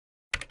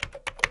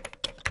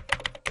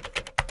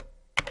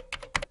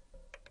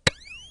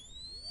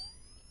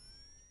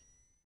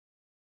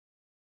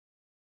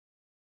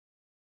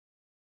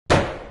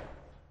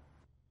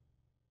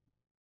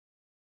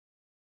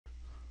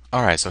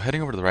Alright, so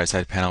heading over to the right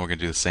side panel, we're going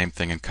to do the same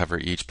thing and cover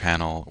each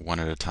panel one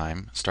at a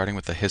time, starting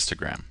with the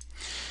histogram.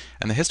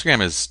 And the histogram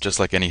is just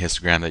like any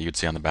histogram that you'd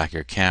see on the back of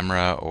your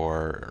camera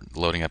or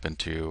loading up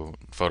into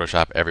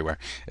Photoshop everywhere.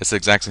 It's the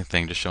exact same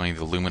thing, just showing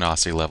the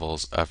luminosity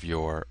levels of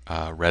your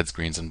reds,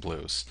 greens, and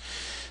blues.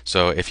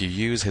 So if you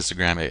use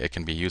histogram, it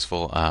can be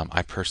useful.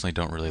 I personally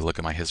don't really look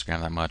at my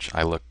histogram that much.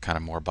 I look kind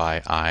of more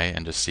by eye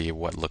and just see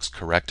what looks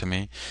correct to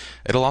me.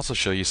 It'll also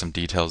show you some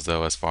details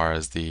though as far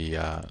as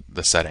the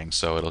settings.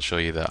 So it'll show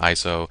you the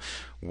ISO,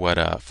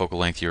 what focal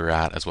length you're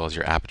at, as well as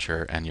your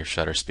aperture and your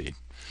shutter speed.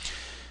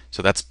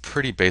 So that's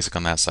pretty basic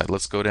on that side.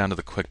 Let's go down to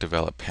the Quick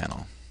Develop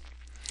panel.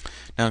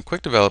 Now in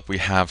Quick Develop we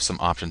have some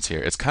options here.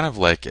 It's kind of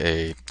like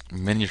a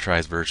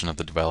miniaturized version of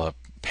the Develop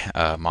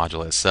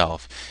module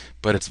itself,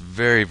 but it's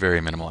very, very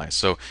minimalized.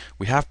 So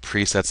we have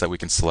presets that we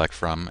can select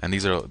from, and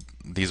these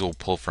will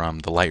pull from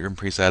the Lightroom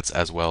presets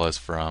as well as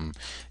from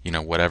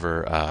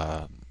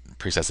whatever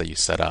presets that you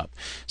set up.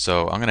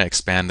 So I'm going to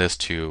expand this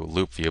to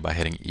Loop View by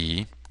hitting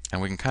E,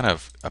 and we can kind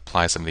of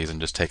apply some of these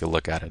and just take a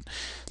look at it.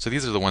 So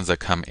these are the ones that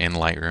come in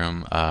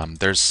Lightroom.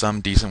 There's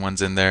some decent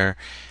ones in there,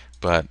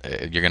 but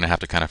you're going to have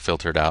to kind of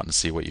filter it out and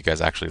see what you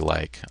guys actually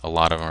like. A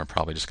lot of them are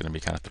probably just going to be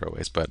kind of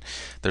throwaways, but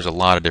there's a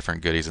lot of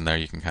different goodies in there.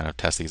 You can kind of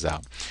test these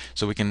out.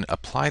 So we can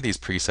apply these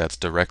presets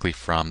directly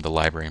from the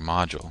library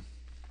module.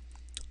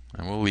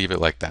 And we'll leave it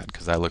like that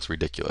because that looks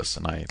ridiculous,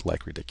 and I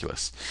like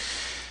ridiculous.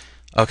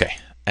 Okay,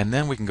 and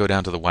then we can go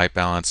down to the white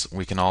balance.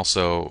 We can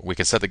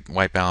set the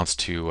white balance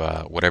to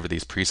whatever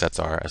these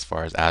presets are, as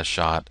far as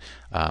shot,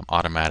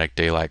 automatic,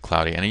 daylight,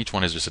 cloudy, and each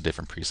one is just a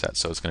different preset.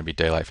 So it's going to be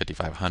daylight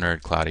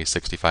 5500, cloudy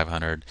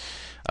 6500,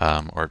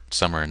 or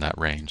somewhere in that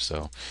range.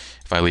 So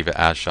if I leave it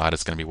as shot,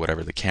 it's going to be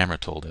whatever the camera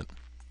told it.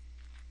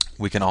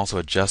 We can also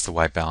adjust the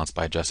white balance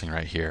by adjusting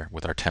right here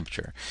with our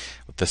temperature.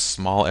 The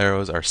small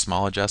arrows are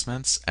small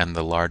adjustments, and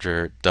the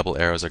larger double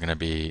arrows are going to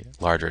be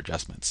larger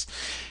adjustments.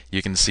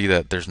 You can see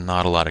that there's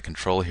not a lot of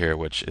control here,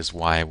 which is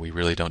why we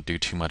really don't do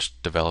too much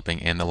developing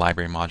in the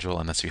library module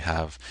unless you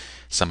have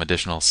some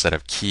additional set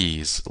of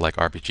keys like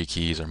RPG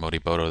keys or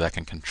Modibotto that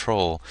can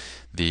control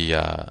the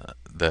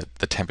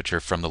temperature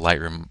from the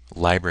Lightroom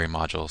library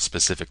module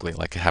specifically,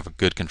 like have a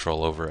good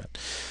control over it.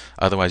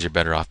 Otherwise, you're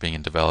better off being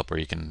in Develop, where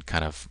you can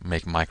kind of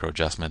make micro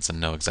adjustments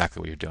and know exactly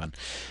what you're doing.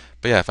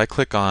 But yeah, if I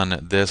click on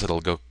this, it'll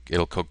go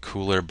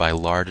cooler by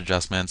large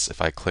adjustments. If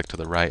I click to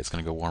the right, it's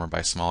going to go warmer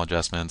by small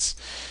adjustments.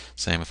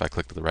 Same if I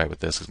click to the right with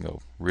this, it's going to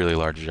go really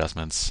large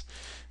adjustments.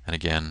 And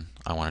again,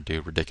 I want to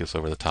do ridiculous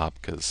over the top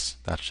because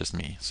that's just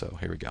me. So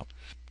here we go.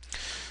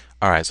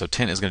 Alright, so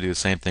tint is going to do the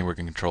same thing. We're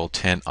going to control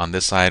tint on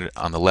this side.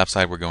 On the left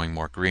side, we're going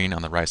more green.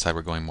 On the right side,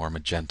 we're going more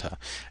magenta.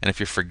 And if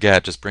you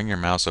forget, just bring your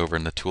mouse over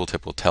and the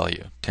tooltip will tell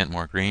you. Tint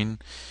more green,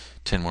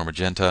 tint more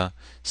magenta,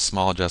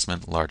 small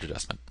adjustment, large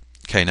adjustment.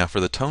 Okay, now for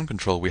the tone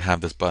control, we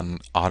have this button,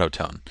 Auto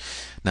Tone.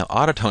 Now,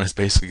 Auto Tone is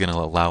basically going to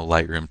allow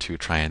Lightroom to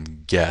try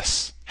and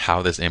guess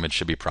how this image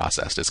should be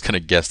processed. It's going to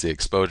guess the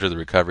exposure, the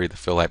recovery, the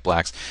fill light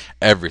blacks,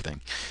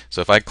 everything.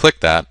 So if I click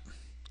that,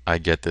 I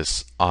get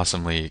this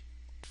awesomely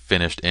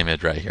finished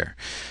image right here.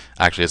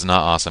 Actually, it's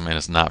not awesome and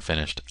it's not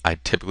finished. I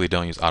typically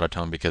don't use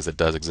autotone because it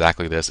does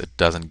exactly this. It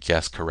doesn't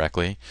guess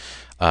correctly,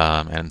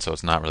 and so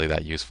it's not really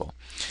that useful.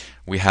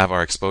 We have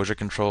our exposure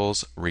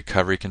controls,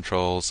 recovery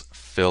controls,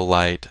 fill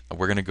light.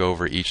 We're going to go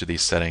over each of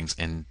these settings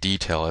in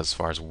detail as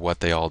far as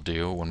what they all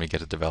do when we get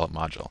to Develop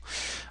module.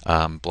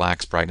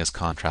 Blacks, brightness,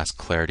 contrast,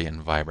 clarity,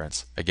 and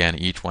vibrance. Again,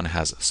 each one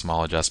has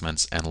small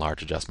adjustments and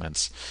large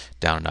adjustments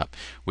down and up.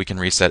 We can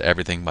reset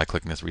everything by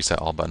clicking this Reset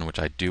All button, which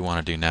I do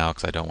want to do now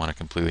because I don't want to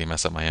completely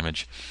mess up my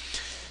image.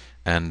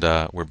 And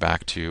we're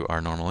back to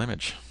our normal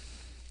image.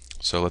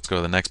 So let's go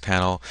to the next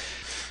panel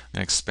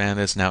and expand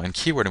this now in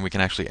keyword, and we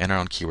can actually enter our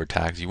own keyword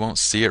tags. You won't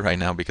see it right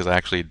now because I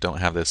actually don't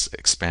have this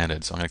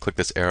expanded. So I'm going to click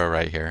this arrow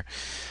right here,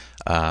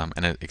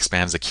 and it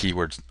expands the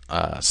keyword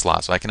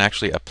slot. So I can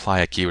actually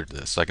apply a keyword to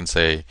this. So I can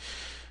say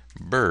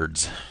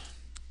birds,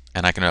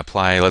 and I can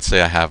apply, let's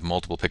say I have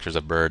multiple pictures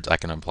of birds, I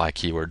can apply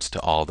keywords to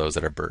all those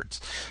that are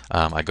birds.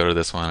 I go to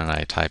this one and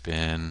I type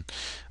in,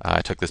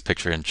 I took this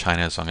picture in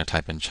China, so I'm going to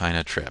type in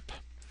China trip.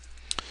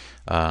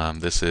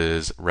 This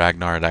is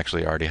Ragnar. It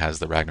actually already has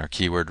the Ragnar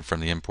keyword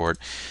from the import.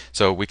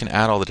 So we can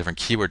add all the different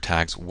keyword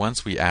tags.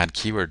 Once we add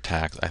keyword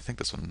tags, I think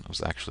this one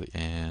was actually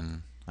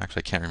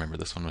I can't remember.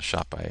 This one was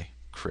shot by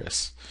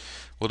Chris.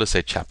 We'll just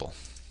say chapel.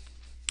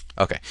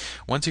 Okay,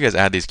 once you guys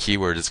add these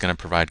keywords, it's going to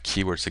provide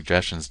keyword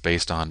suggestions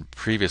based on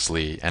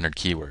previously entered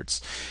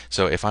keywords.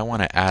 So if I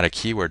want to add a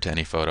keyword to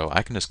any photo,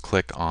 I can just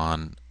click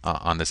on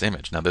this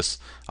image. Now this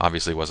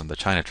obviously wasn't the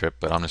China trip,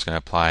 but I'm just going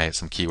to apply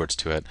some keywords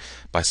to it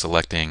by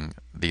selecting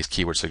these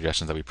keyword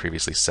suggestions that we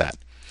previously set.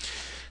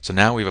 So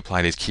now we've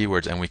applied these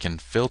keywords and we can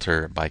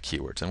filter by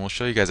keywords. And we'll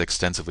show you guys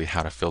extensively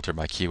how to filter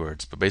by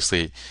keywords. But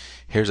basically,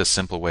 here's a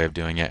simple way of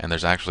doing it. And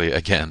there's actually,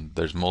 again,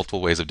 there's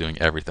multiple ways of doing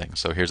everything.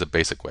 So here's a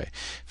basic way.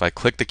 If I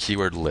click the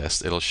keyword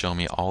list, it'll show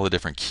me all the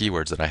different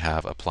keywords that I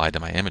have applied to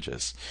my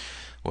images.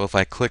 Well, if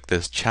I click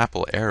this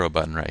chapel arrow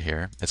button right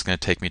here, it's going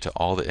to take me to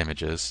all the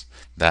images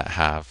that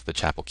have the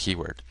chapel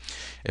keyword.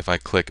 If I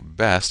click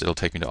best, it'll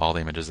take me to all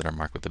the images that are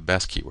marked with the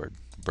best keyword.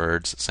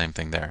 Birds, same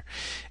thing there.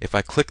 If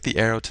I click the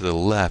arrow to the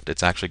left,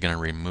 it's actually going to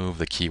remove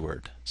the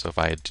keyword. So if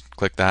I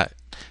click that,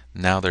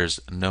 now there's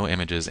no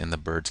images in the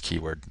birds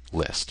keyword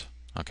list.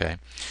 Okay,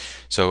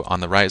 so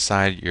on the right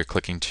side, you're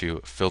clicking to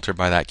filter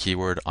by that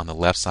keyword. On the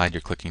left side, you're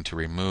clicking to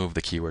remove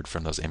the keyword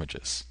from those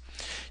images.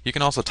 You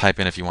can also type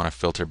in if you want to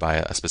filter by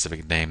a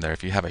specific name there.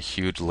 If you have a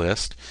huge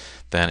list,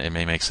 then it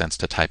may make sense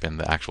to type in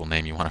the actual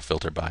name you want to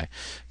filter by,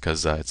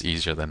 because it's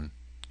easier than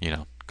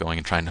going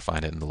and trying to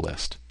find it in the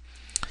list.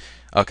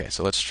 Okay,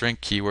 so let's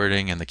shrink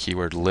keywording and the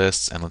keyword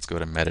lists, and let's go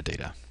to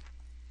metadata.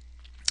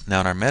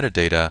 Now in our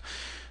metadata,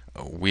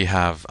 we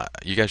have,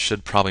 you guys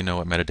should probably know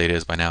what metadata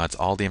is by now. It's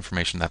all the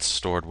information that's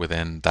stored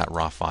within that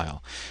raw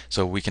file.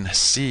 So we can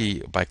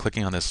see, by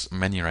clicking on this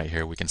menu right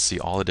here, we can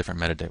see all the different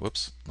metadata.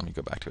 Whoops, let me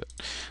go back to it.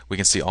 We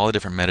can see all the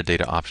different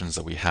metadata options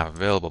that we have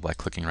available by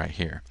clicking right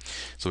here.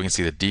 So we can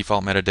see the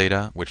default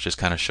metadata, which just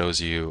kind of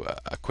shows you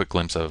a quick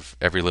glimpse of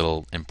every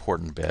little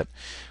important bit.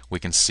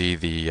 We can see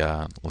the,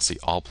 let's see,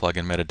 all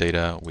plugin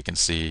metadata. We can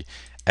see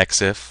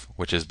EXIF,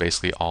 which is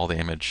basically all the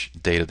image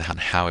data on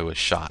how it was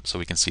shot. So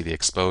we can see the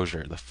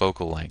exposure, the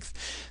focal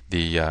length,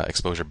 the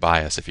exposure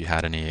bias if you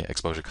had any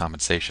exposure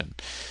compensation,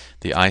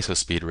 the ISO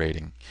speed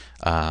rating,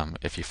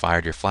 if you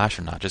fired your flash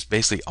or not, just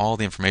basically all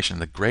the information.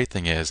 The great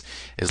thing is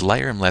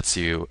Lightroom lets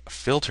you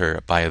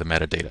filter by the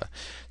metadata.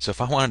 So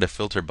if I wanted to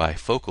filter by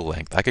focal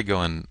length, I could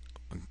go and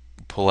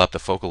pull up the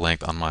focal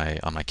length on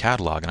my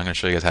catalog, and I'm going to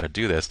show you guys how to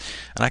do this.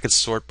 And I could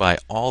sort by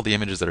all the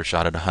images that are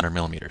shot at 100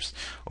 millimeters,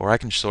 or I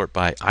can sort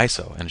by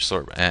ISO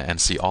and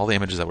see all the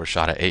images that were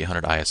shot at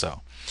 800 ISO.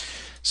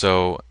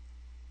 So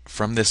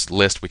from this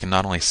list, we can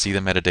not only see the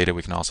metadata,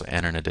 we can also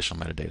enter in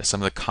additional metadata.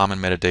 Some of the common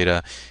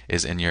metadata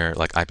is in your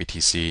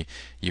IPTC.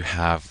 You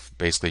have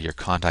basically your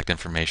contact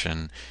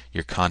information,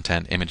 your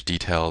content, image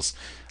details.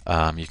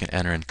 You can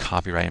enter in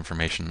copyright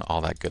information,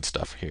 all that good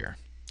stuff here.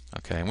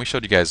 Okay, and we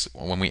showed you guys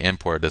when we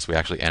imported this, we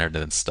actually entered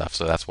in stuff,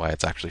 so that's why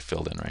it's actually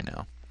filled in right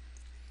now.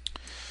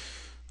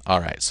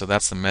 Alright, so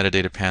that's the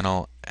metadata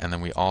panel, and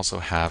then we also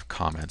have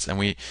comments. And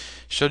we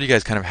showed you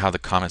guys kind of how the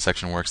comment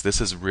section works. This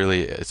is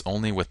really, it's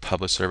only with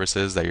published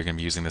services that you're going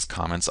to be using this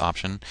comments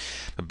option.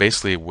 But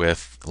basically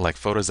with like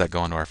photos that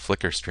go into our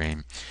Flickr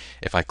stream,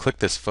 if I click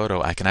this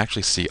photo, I can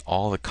actually see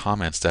all the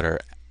comments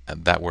that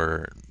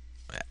were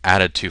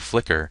added to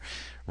Flickr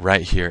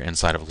right here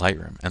inside of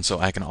Lightroom. And so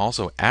I can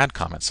also add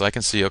comments. So I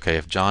can see, okay,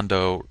 if John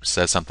Doe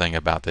says something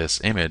about this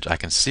image, I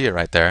can see it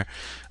right there,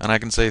 and I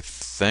can say,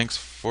 thanks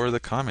for the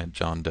comment,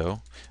 John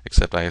Doe,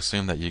 except I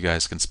assume that you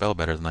guys can spell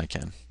better than I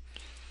can.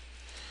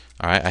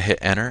 Alright, I hit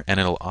enter, and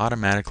it'll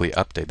automatically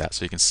update that.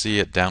 So you can see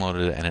it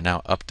downloaded it, and it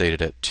now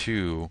updated it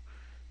to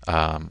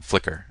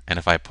Flickr. And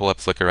if I pull up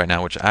Flickr right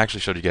now, which I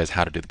actually showed you guys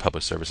how to do the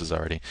published services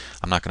already,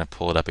 I'm not going to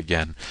pull it up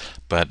again,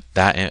 but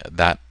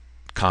that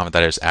comment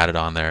that is added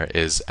on there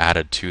is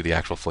added to the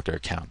actual Flickr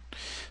account.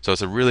 So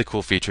it's a really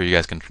cool feature you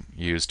guys can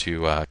use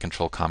to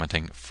control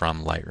commenting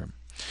from Lightroom.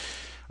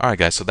 Alright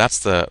guys, so that's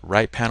the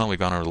right panel. We've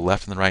gone over the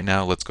left and the right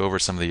now. Let's go over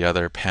some of the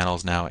other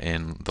panels now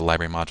in the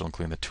library module,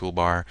 including the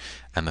toolbar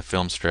and the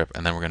film strip,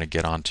 and then we're going to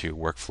get on to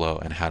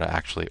workflow and how to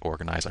actually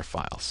organize our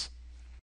files.